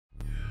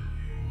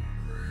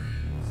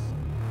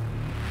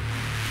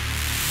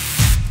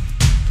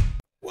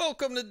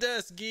Welcome to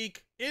DASGeek.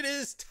 It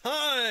is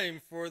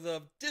time for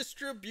the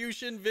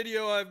distribution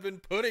video I've been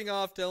putting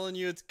off, telling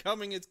you it's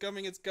coming, it's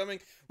coming, it's coming.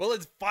 Well,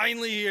 it's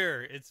finally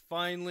here. It's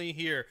finally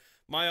here.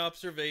 My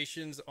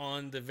observations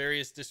on the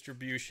various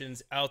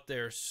distributions out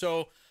there.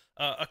 So,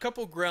 a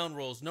couple ground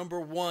rules.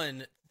 Number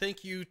one,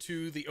 thank you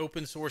to the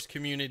open source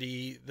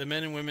community, the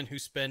men and women who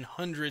spend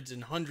hundreds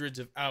and hundreds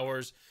of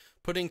hours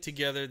putting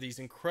together these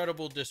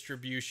incredible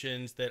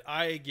distributions that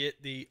I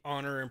get the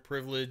honor and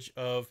privilege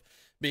of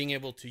being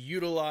able to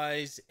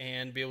utilize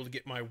and be able to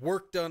get my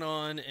work done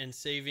on, and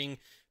saving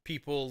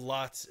people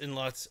lots and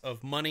lots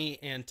of money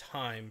and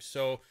time.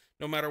 So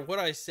no matter what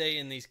I say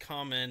in these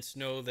comments,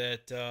 know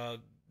that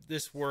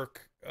this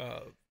work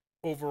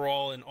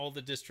overall and all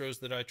the distros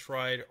that I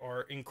tried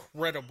are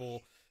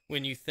incredible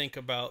when you think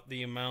about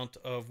the amount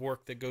of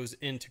work that goes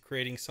into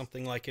creating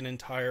something like an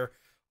entire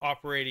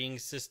operating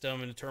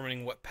system and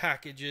determining what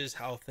packages,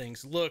 how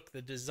things look,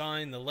 the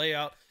design, the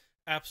layout.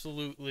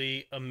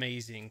 Absolutely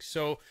amazing.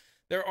 So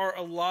there are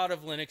a lot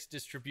of Linux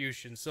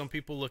distributions. Some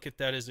people look at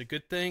that as a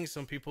good thing.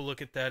 Some people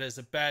look at that as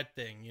a bad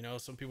thing. You know,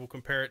 some people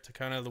compare it to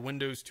kind of the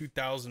Windows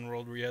 2000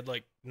 world where you had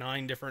like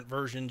 9 different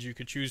versions you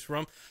could choose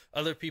from.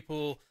 Other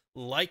people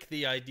like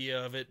the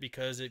idea of it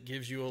because it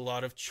gives you a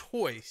lot of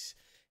choice.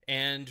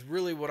 And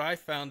really what I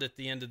found at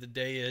the end of the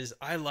day is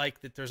I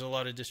like that there's a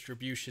lot of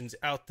distributions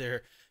out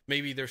there.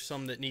 Maybe there's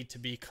some that need to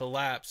be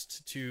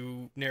collapsed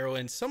to narrow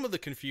in some of the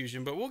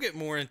confusion, but we'll get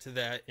more into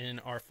that in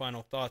our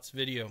final thoughts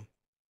video.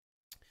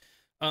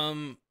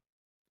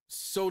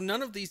 So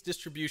none of these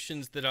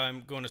distributions that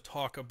I'm going to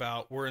talk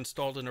about were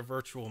installed in a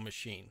virtual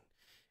machine,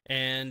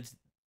 and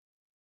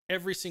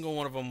every single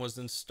one of them was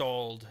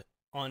installed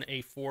on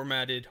a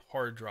formatted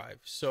hard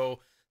drive. So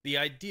the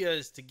idea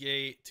is to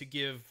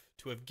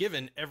have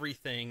given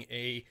everything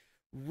a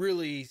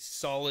really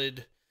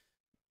solid,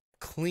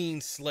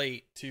 clean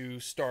slate to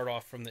start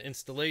off from the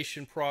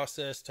installation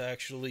process to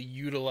actually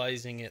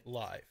utilizing it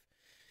live.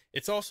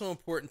 It's also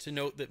important to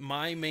note that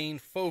my main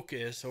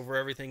focus over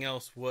everything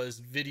else was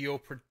video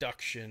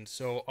production.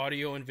 So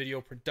audio and video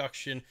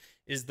production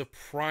is the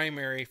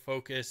primary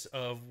focus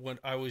of what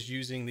I was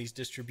using these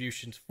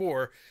distributions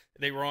for.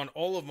 They were on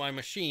all of my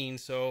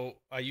machines, so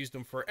I used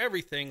them for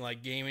everything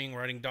like gaming,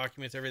 writing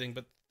documents, everything.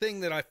 But the thing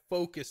that I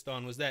focused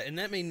on was that, and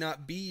that may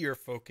not be your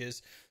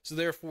focus. So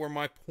therefore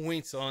my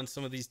points on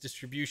some of these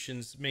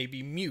distributions may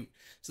be mute.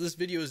 So this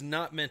video is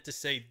not meant to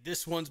say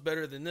this one's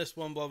better than this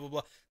one, blah, blah,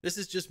 blah. This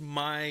is just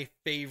my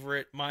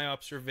favorite, my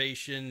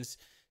observations.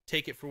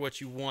 Take it for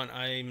what you want.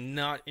 I'm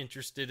not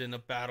interested in a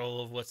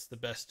battle of what's the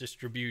best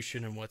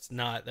distribution and what's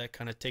not. That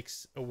kind of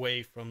takes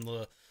away from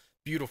the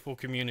beautiful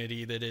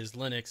community that is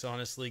Linux,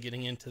 honestly,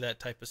 getting into that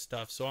type of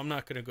stuff. So I'm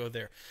not going to go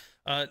there.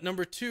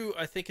 Number two,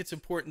 I think it's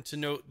important to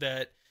note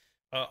that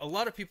a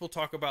lot of people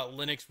talk about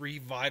Linux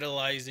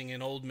revitalizing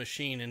an old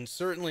machine, and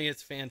certainly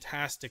it's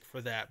fantastic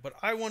for that. But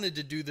I wanted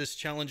to do this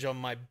challenge on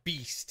my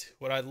beast,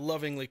 what I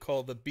lovingly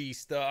call the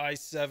beast, the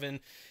i7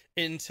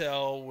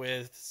 Intel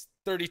with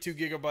 32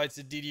 gigabytes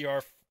of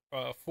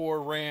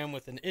DDR4 RAM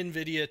with an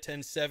NVIDIA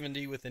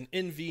 1070 with an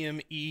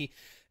NVMe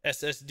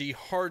SSD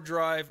hard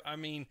drive. I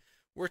mean,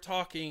 we're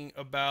talking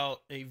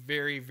about a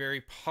very,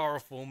 very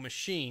powerful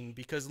machine,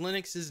 because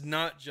Linux is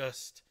not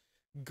just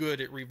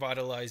good at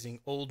revitalizing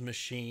old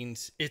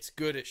machines. It's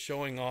good at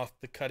showing off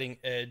the cutting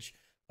edge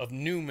of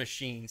new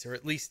machines, or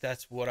at least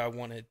that's what I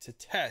wanted to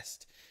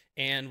test.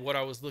 And what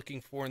I was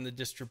looking for in the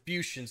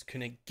distributions: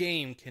 can it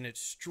game? Can it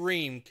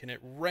stream? Can it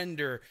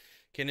render?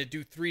 Can it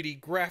do 3D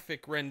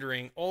graphic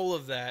rendering? All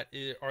of that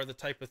are the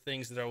type of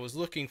things that I was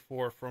looking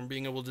for, from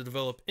being able to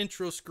develop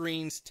intro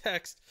screens,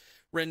 text,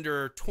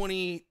 render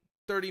 20,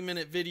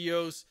 30-minute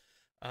videos.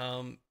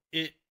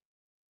 It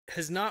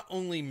has not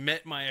only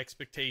met my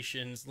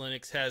expectations,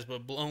 Linux has,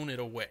 but blown it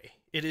away.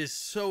 It is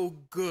so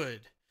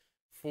good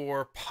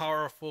for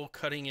powerful,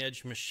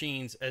 cutting-edge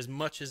machines, as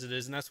much as it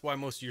is, and that's why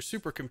most of your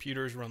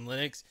supercomputers run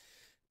Linux,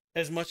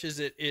 as much as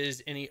it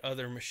is any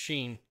other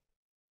machine.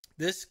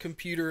 This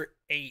computer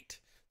ate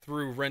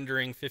through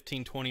rendering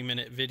 15,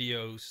 20-minute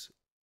videos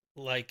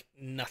like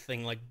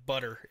nothing, like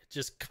butter. It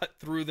just cut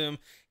through them,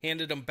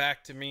 handed them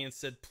back to me and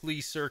said,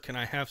 "Please, sir, can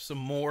I have some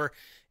more?"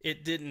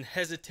 It didn't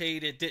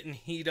hesitate. It didn't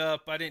heat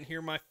up. I didn't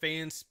hear my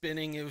fan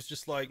spinning. It was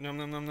just like, num,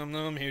 num, num, num,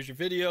 num. Here's your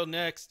video,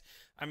 next.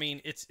 I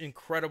mean, it's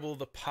incredible,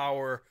 the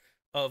power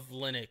of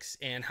Linux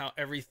and how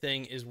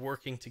everything is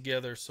working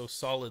together so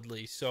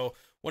solidly. So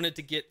wanted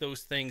to get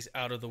those things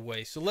out of the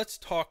way. So let's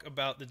talk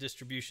about the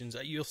distributions.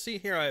 You'll see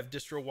here I have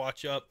distro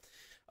watch up.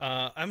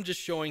 I'm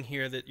just showing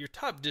here that your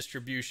top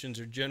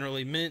distributions are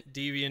generally Mint,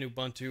 Debian,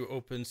 Ubuntu,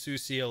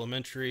 OpenSUSE,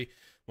 Elementary,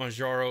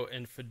 Manjaro,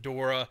 and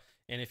Fedora.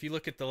 And if you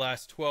look at the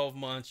last 12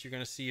 months, you're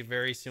going to see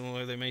very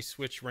similar. They may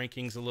switch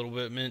rankings a little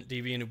bit. Mint,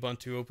 Debian,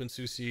 Ubuntu,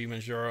 OpenSUSE,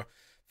 Manjaro,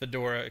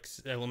 Fedora.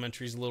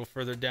 Elementary is a little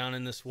further down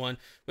in this one.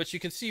 But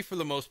you can see for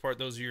the most part,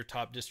 those are your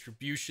top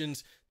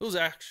distributions. Those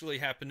actually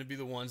happen to be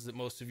the ones that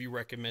most of you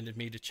recommended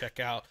me to check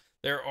out.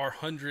 There are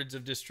hundreds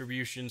of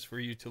distributions for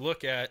you to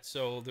look at,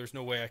 so there's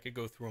no way I could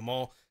go through them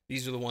all.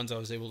 These are the ones I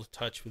was able to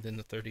touch within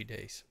the 30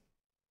 days.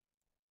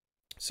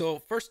 So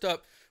first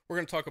up, we're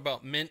going to talk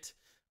about Mint.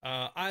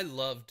 I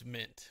loved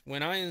Mint.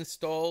 When I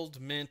installed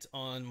Mint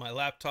on my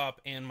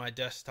laptop and my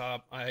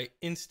desktop, I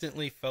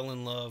instantly fell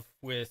in love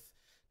with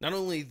not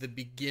only the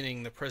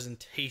beginning, the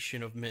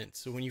presentation of Mint.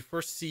 So when you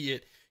first see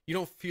it, you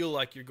don't feel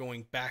like you're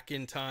going back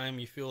in time.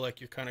 You feel like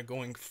you're kind of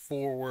going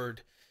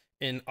forward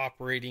in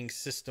operating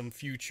system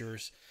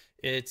futures.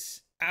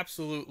 It's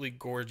absolutely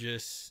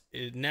gorgeous.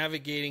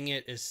 Navigating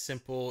it is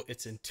simple.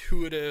 It's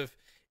intuitive.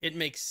 It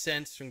makes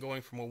sense from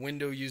going from a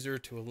Windows user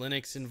to a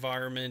Linux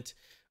environment.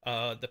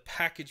 The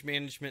package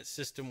management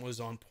system was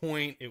on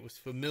point. It was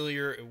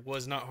familiar. It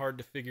was not hard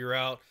to figure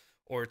out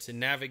or to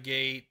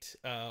navigate.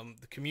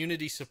 The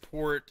community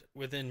support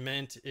within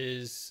Mint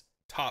is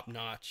top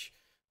notch.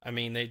 I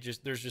mean,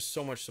 there's just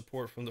so much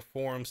support from the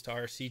forums to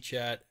RC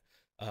chat.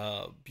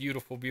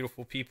 Beautiful,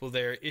 beautiful people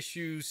there.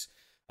 Issues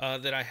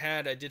that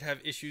I did have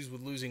issues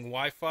with losing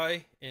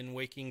Wi-Fi and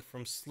waking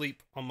from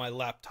sleep on my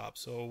laptop.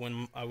 So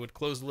when I would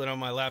close the lid on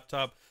my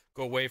laptop,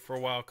 go away for a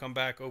while, come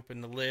back,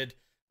 open the lid,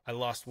 I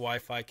lost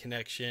Wi-Fi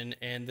connection.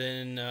 And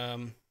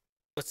then,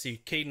 let's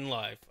see,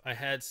 Kdenlive. I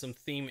had some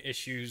theme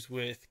issues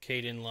with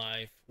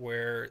Kdenlive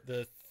where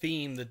the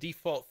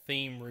default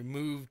theme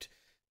removed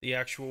the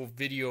actual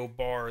video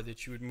bar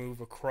that you would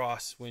move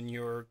across when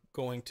you're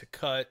going to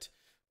cut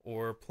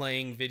or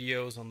playing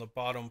videos on the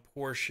bottom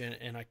portion,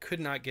 and I could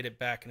not get it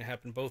back, and it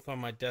happened both on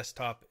my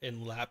desktop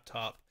and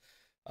laptop.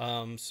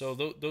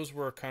 So those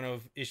were kind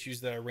of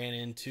issues that I ran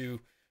into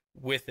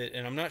with it,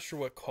 and I'm not sure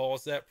what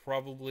caused that.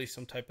 Probably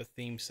some type of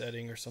theme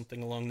setting or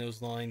something along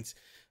those lines.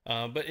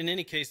 But in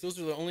any case, those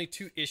are the only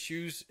two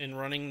issues in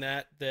running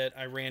that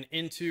I ran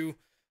into.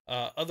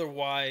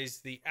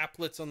 Otherwise, the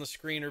applets on the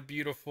screen are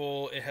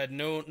beautiful. It had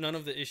none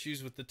of the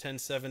issues with the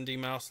 1070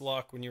 mouse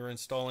lock when you were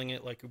installing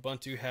it like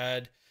Ubuntu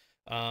had.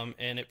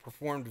 And it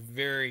performed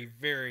very,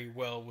 very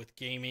well with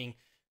gaming.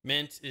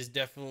 Mint is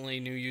definitely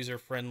new user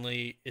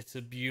friendly. It's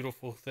a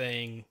beautiful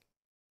thing.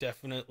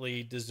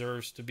 Definitely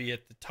deserves to be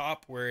at the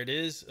top where it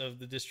is of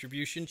the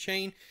distribution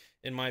chain.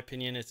 In my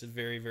opinion, it's a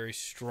very, very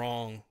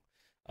strong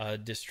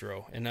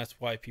distro, and that's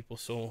why people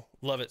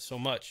love it so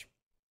much.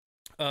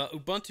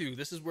 Ubuntu,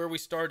 this is where we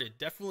started.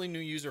 Definitely new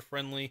user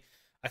friendly.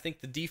 I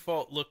think the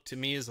default look to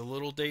me is a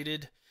little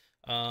dated.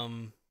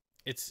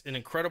 It's an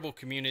incredible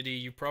community.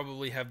 You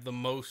probably have the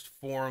most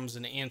forums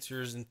and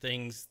answers and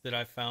things that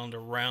I found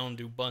around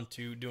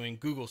Ubuntu doing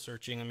Google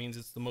searching. That means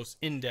it's the most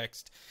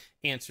indexed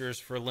answers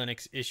for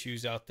Linux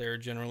issues out there,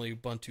 generally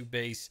Ubuntu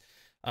based.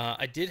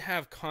 I did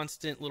have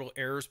constant little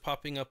errors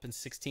popping up in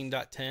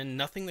 16.10.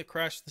 Nothing that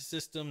crashed the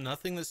system,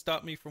 nothing that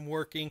stopped me from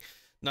working,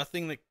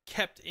 nothing that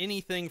kept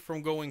anything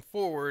from going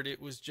forward.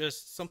 It was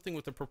just something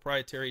with the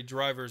proprietary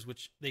drivers,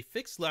 which they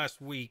fixed last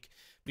week,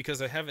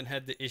 because I haven't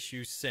had the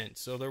issue since.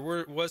 So there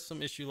was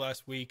some issue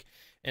last week,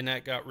 and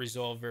that got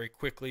resolved very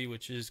quickly,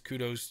 which is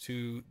kudos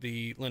to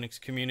the Linux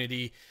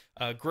community.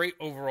 Great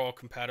overall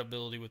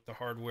compatibility with the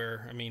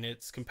hardware. I mean,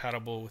 it's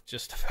compatible with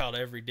just about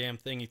every damn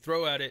thing you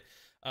throw at it.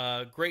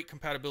 Great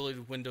compatibility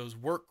with Windows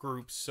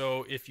workgroups.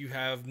 So if you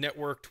have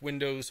networked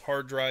Windows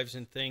hard drives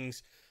and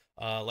things,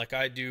 like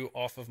I do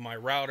off of my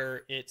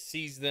router, it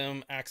sees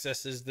them,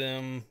 accesses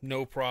them,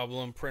 no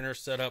problem. Printer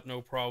setup, no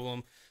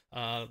problem.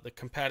 The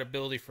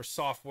compatibility for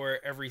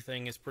software,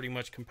 everything is pretty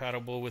much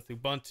compatible with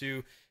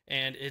Ubuntu,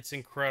 and it's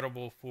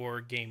incredible for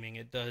gaming.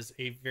 It does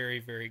a very,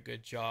 very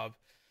good job.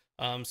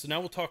 So now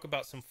we'll talk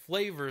about some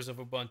flavors of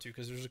Ubuntu,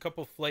 because there's a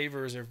couple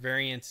flavors or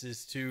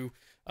variances to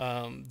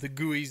the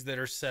GUIs that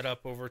are set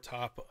up over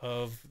top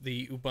of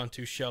the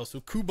Ubuntu shell.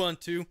 So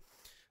Kubuntu,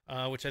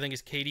 which I think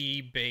is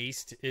KDE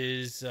based,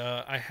 is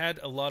I had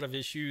a lot of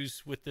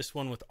issues with this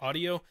one with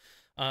audio.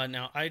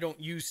 Now, I don't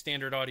use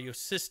standard audio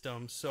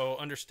systems, so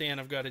understand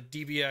I've got a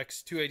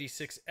DBX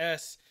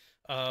 286S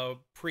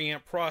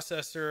preamp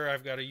processor.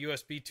 I've got a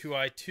USB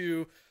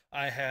 2i2.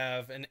 I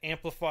have an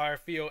amplifier,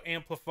 FIO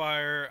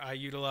amplifier. I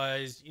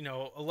utilize,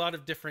 a lot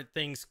of different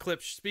things,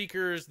 clip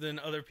speakers than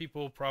other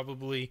people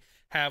probably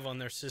have on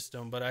their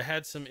system. But I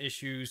had some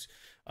issues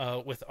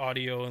with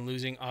audio and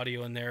losing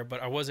audio in there,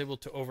 but I was able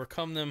to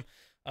overcome them.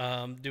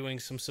 Doing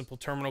some simple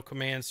terminal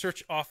commands.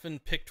 Search often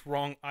picked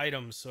wrong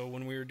items. So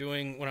when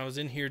I was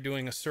in here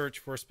doing a search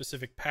for a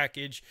specific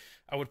package,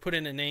 I would put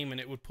in a name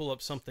and it would pull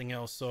up something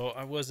else. So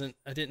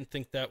I didn't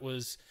think that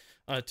was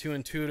too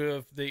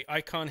intuitive. The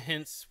icon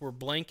hints were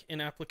blank in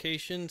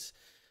applications,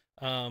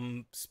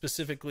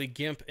 specifically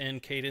GIMP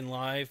and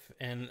Kdenlive,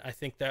 and I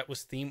think that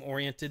was theme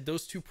oriented.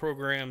 Those two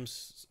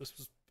programs,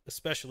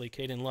 especially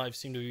Kdenlive,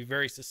 seem to be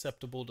very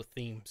susceptible to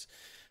themes.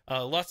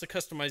 Lots of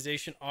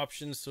customization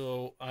options.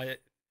 So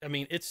I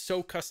mean, it's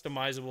so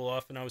customizable.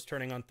 Often I was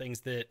turning on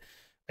things that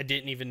I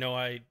didn't even know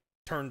I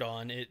turned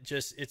on.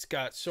 It's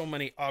got so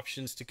many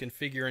options to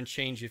configure and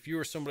change. If you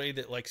are somebody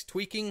that likes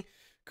tweaking,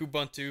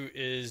 Kubuntu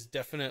is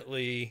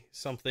definitely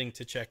something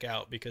to check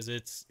out, because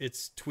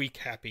it's tweak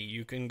happy.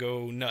 You can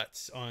go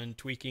nuts on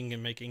tweaking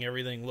and making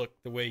everything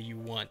look the way you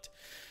want.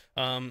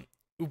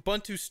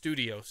 Ubuntu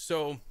Studio.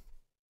 So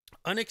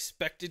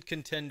unexpected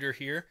contender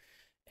here.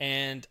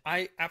 And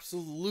I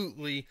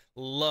absolutely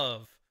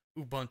love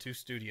Ubuntu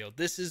Studio.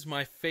 This is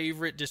my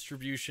favorite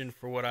distribution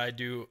for what I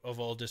do of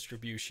all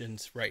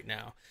distributions right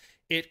now.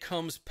 It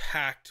comes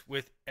packed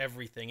with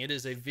everything. It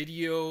is a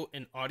video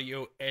and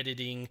audio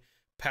editing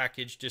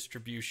package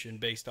distribution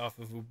based off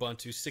of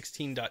Ubuntu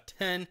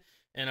 16.10,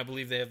 and I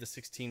believe they have the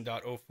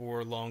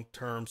 16.04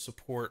 long-term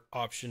support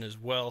option as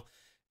well.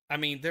 I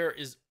mean, there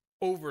is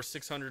over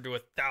 $600 to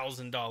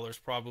 $1,000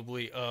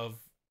 probably of,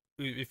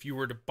 if you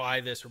were to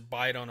buy this or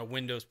buy it on a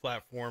Windows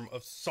platform,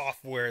 of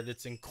software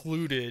that's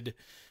included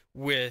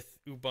with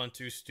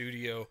Ubuntu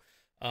Studio.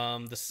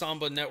 The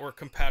Samba network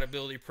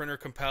compatibility, printer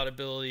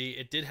compatibility.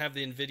 It did have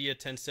the NVIDIA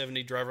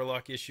 1070 driver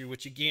lock issue,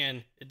 which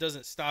again, it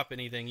doesn't stop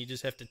anything. You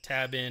just have to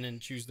tab in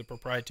and choose the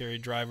proprietary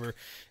driver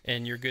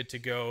and you're good to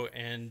go.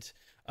 And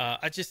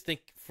I just think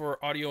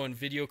for audio and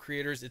video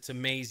creators, it's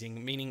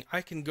amazing. Meaning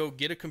I can go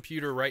get a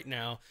computer right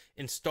now,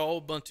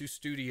 install Ubuntu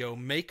Studio,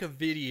 make a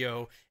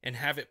video, and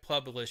have it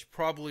published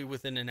probably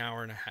within an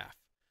hour and a half.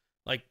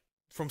 Like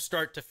from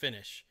start to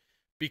finish.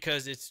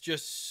 Because it's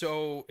just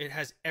so, it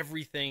has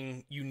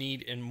everything you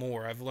need and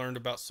more. I've learned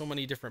about so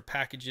many different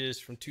packages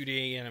from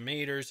 2D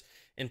animators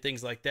and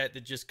things like that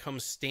that just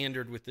comes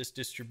standard with this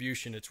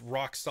distribution. It's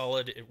rock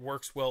solid. It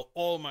works well.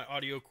 All my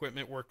audio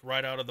equipment worked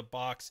right out of the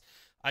box.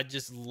 I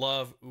just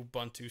love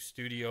Ubuntu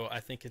Studio. I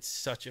think it's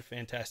such a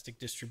fantastic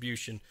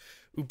distribution.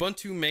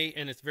 Ubuntu Mate,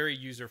 and it's very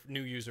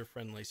new user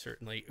friendly,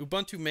 certainly.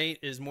 Ubuntu Mate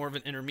is more of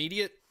an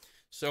intermediate.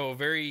 So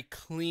very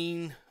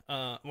clean.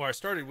 Well, I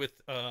started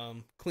with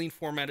clean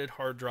formatted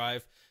hard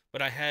drive,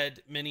 but I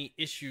had many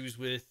issues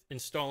with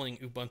installing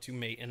Ubuntu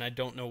Mate, and I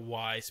don't know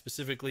why.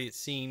 Specifically, it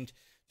seemed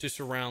to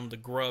surround the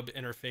grub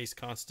interface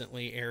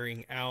constantly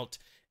airing out,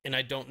 and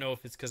I don't know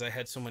if it's because I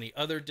had so many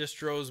other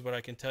distros, but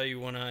I can tell you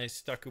when I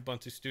stuck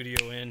Ubuntu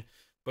Studio in,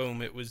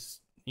 boom, it was,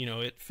 you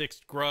know, it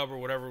fixed grub or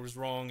whatever was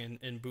wrong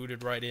and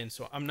booted right in.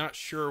 So I'm not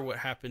sure what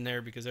happened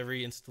there, because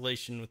every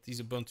installation with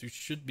these Ubuntu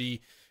should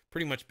be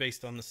pretty much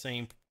based on the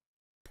same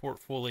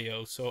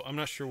portfolio, so I'm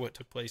not sure what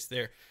took place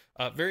there.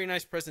 Very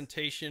nice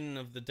presentation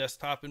of the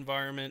desktop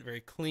environment, very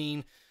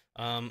clean.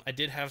 I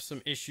did have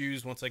some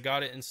issues once I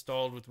got it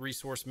installed with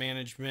resource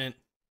management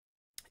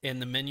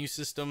and the menu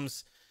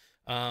systems.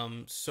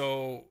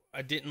 So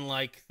I didn't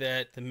like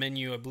that the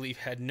menu, I believe,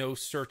 had no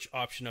search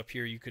option up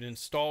here. You could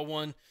install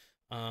one,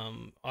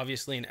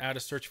 obviously, and add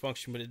a search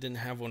function, but it didn't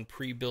have one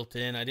pre-built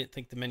in. I didn't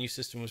think the menu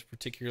system was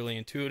particularly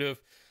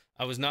intuitive.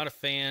 I was not a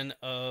fan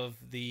of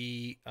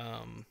the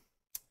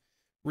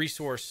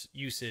resource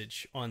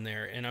usage on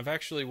there, and I've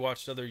actually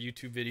watched other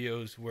YouTube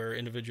videos where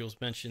individuals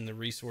mention the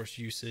resource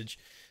usage.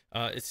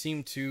 It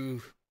seemed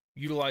to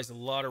utilize a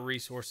lot of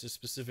resources,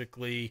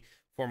 specifically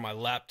for my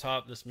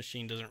laptop. This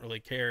machine doesn't really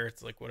care,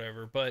 it's like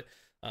whatever, but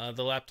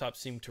the laptop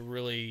seemed to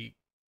really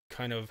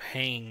kind of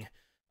hang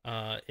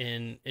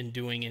in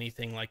doing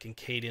anything like in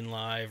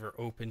Kdenlive or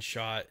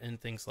OpenShot and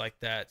things like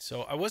that.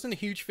 So I wasn't a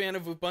huge fan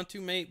of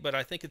Ubuntu Mate, but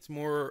I think it's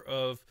more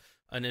of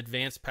an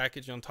advanced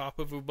package on top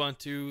of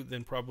Ubuntu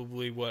than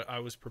probably what I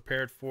was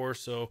prepared for.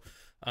 So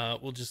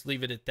we'll just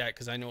leave it at that,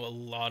 because I know a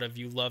lot of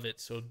you love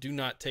it. So do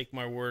not take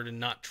my word and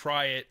not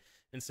try it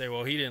and say,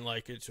 well, he didn't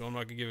like it, so I'm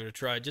not gonna give it a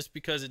try. Just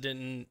because it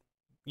didn't,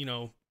 you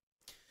know,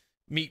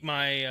 meet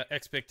my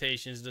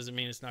expectations doesn't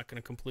mean it's not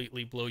going to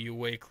completely blow you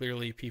away.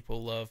 Clearly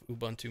people love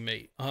Ubuntu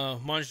Mate.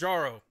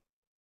 Manjaro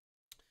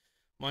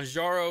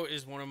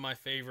is one of my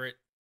favorite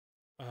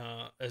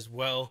as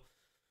well.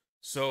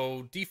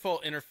 So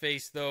default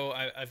interface, though,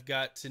 I've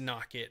got to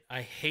knock it.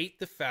 I hate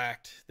the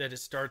fact that it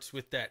starts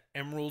with that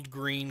emerald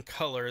green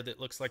color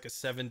that looks like a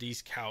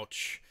 70s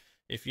couch.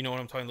 If you know what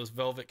I'm talking, those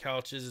velvet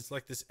couches, it's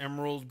like this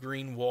emerald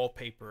green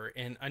wallpaper.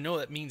 And I know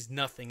that means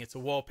nothing. It's a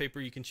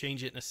wallpaper. You can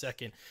change it in a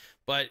second.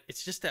 But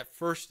it's just that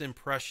first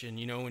impression,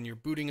 you know, when you're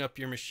booting up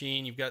your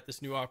machine, you've got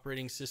this new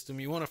operating system.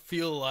 You want to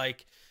feel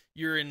like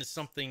you're into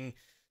something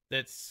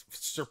that's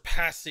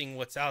surpassing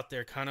what's out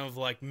there, kind of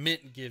like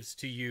Mint gives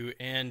to you.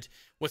 And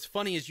what's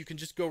funny is you can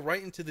just go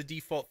right into the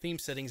default theme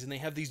settings, and they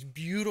have these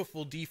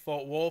beautiful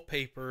default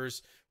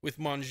wallpapers with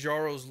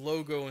Manjaro's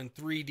logo in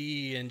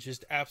 3D and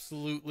just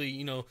absolutely,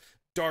 you know,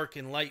 dark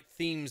and light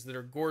themes that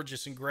are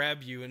gorgeous and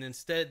grab you, and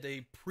instead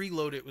they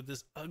preload it with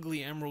this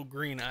ugly emerald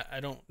green.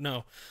 I don't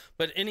know,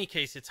 but in any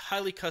case, it's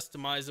highly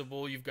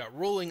customizable. You've got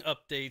rolling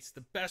updates,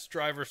 the best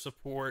driver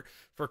support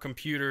for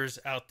computers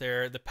out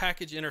there. The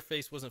package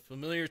interface wasn't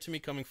familiar to me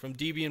coming from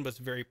Debian, but it's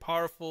very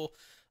powerful.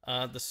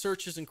 The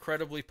search is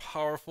incredibly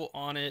powerful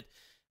on it.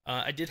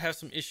 I did have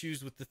some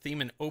issues with the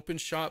theme in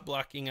OpenShot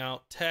blocking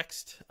out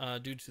text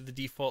due to the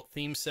default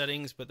theme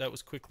settings, but that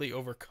was quickly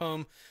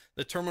overcome.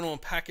 The terminal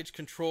and package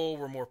control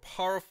were more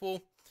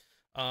powerful,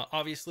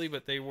 obviously,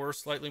 but they were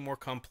slightly more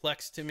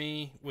complex to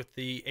me with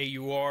the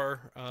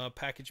AUR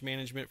package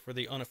management for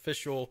the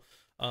unofficial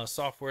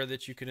software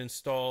that you could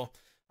install.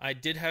 I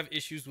did have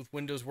issues with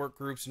Windows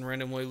workgroups and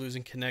randomly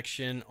losing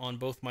connection on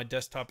both my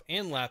desktop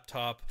and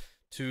laptop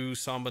to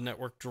Samba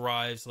network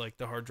drives, like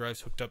the hard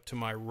drives hooked up to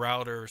my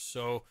router.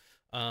 So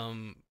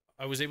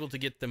I was able to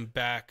get them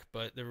back,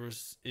 but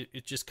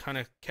it just kind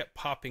of kept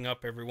popping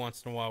up every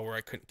once in a while where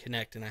I couldn't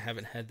connect, and I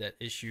haven't had that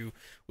issue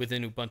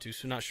within Ubuntu,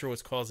 so not sure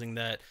what's causing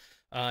that.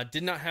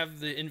 Did not have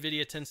the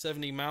NVIDIA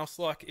 1070 mouse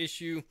lock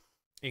issue.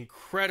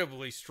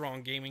 Incredibly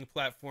strong gaming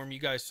platform. You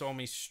guys saw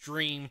me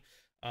stream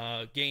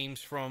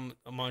games from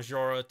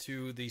Manjaro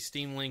to the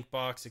Steam Link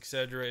box,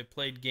 etc. It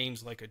played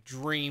games like a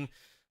dream.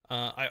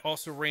 I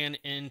also ran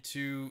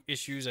into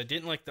issues. I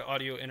didn't like the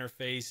audio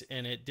interface,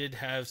 and it did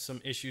have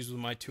some issues with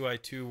my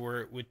 2i2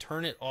 where it would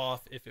turn it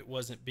off if it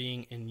wasn't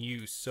being in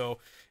use. So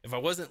if I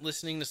wasn't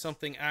listening to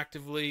something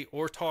actively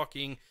or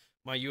talking,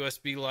 my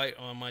USB light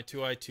on my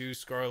 2i2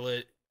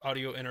 Scarlett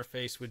audio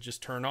interface would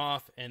just turn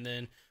off, and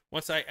then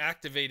once I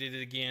activated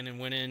it again and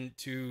went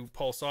into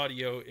Pulse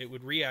Audio, it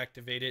would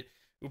reactivate it.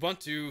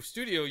 Ubuntu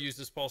Studio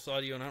uses Pulse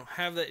Audio, and I don't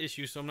have that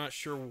issue, so I'm not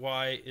sure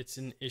why it's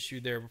an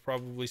issue there, but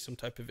probably some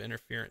type of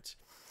interference.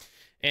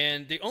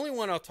 And the only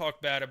one I'll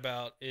talk bad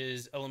about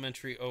is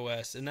Elementary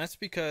OS, and that's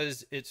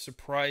because it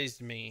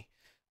surprised me.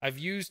 I've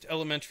used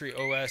Elementary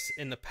OS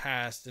in the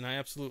past, and I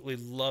absolutely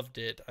loved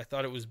it. I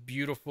thought it was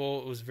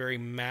beautiful. It was very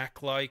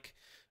Mac-like,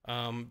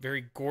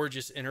 very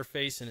gorgeous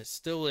interface, and it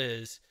still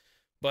is.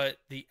 But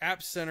the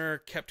App Center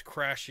kept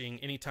crashing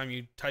anytime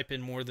you type in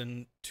more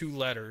than 2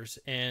 letters,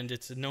 and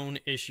it's a known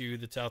issue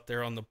that's out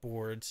there on the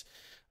boards.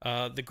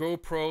 The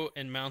GoPro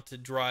and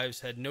mounted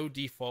drives had no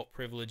default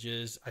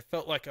privileges. I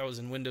felt like I was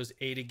in Windows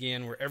 8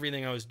 again, where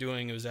everything I was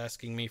doing, it was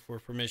asking me for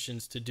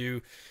permissions to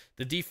do.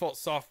 The default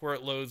software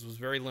it loads was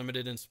very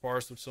limited and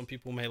sparse, which some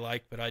people may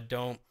like, but I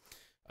don't.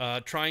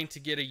 Trying to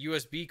get a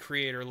USB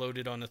creator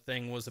loaded on the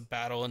thing was a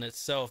battle in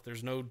itself.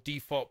 There's no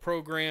default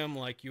program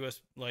like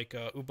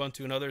Ubuntu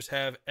and others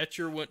have.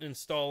 Etcher wouldn't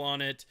install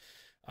on it,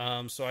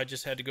 so I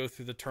just had to go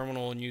through the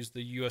terminal and use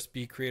the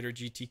USB creator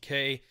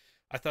GTK.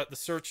 I thought the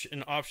search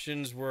and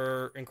options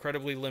were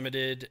incredibly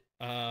limited.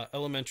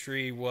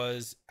 Elementary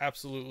was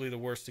absolutely the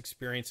worst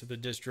experience of the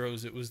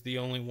distros. It was the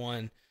only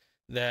one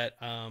that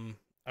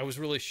I was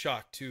really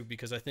shocked too,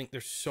 because I think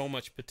there's so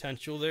much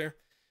potential there.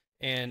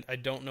 And I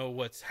don't know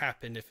what's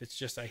happened, if it's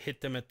just I hit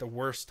them at the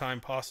worst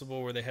time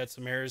possible where they had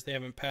some errors they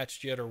haven't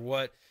patched yet or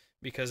what,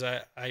 because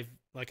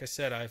like I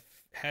said, I've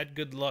had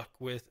good luck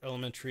with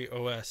Elementary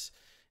OS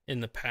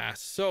in the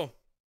past. So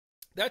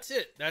that's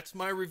it. That's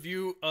my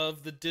review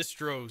of the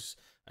distros.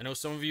 I know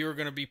some of you are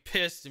going to be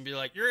pissed and be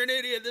like, you're an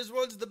idiot, this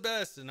one's the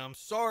best, and I'm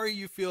sorry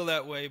you feel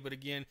that way, but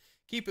again,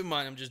 keep in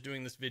mind I'm just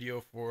doing this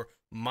video for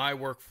my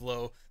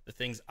workflow, the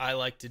things I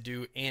like to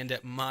do, and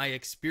at my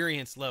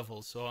experience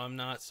level. So I'm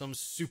not some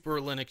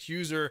super Linux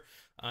user.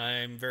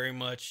 I'm very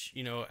much,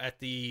 you know, at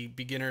the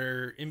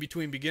beginner, in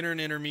between beginner and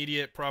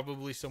intermediate,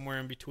 probably somewhere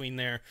in between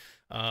there.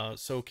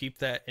 So keep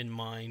that in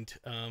mind.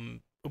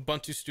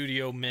 Ubuntu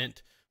Studio,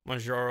 Mint,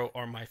 Manjaro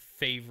are my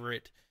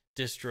favorite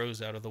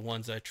distros out of the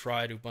ones I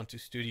tried. Ubuntu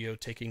Studio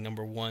taking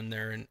 #1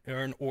 there, and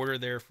or in order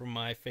there from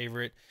my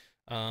favorite,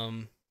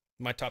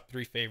 my top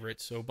 3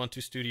 favorites. So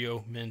Ubuntu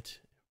Studio, Mint,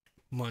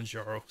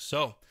 Manjaro.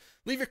 So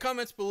leave your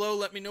comments below.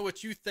 Let me know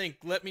what you think.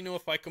 Let me know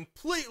if I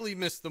completely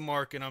missed the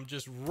mark and I'm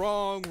just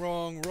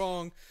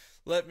wrong.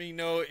 Let me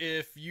know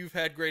if you've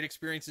had great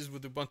experiences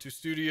with Ubuntu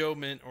Studio,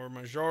 Mint, or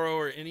Manjaro,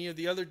 or any of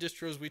the other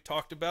distros we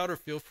talked about, or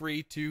feel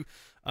free to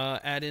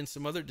add in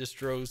some other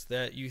distros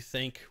that you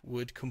think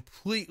would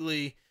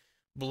completely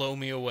blow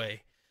me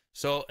away.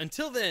 So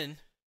until then,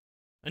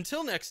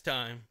 until next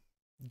time,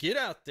 get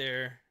out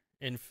there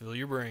and fill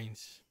your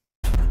brains.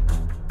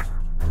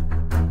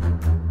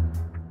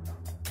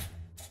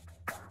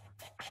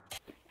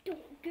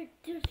 Don't get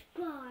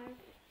subscribed.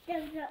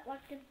 Does not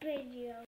like the video.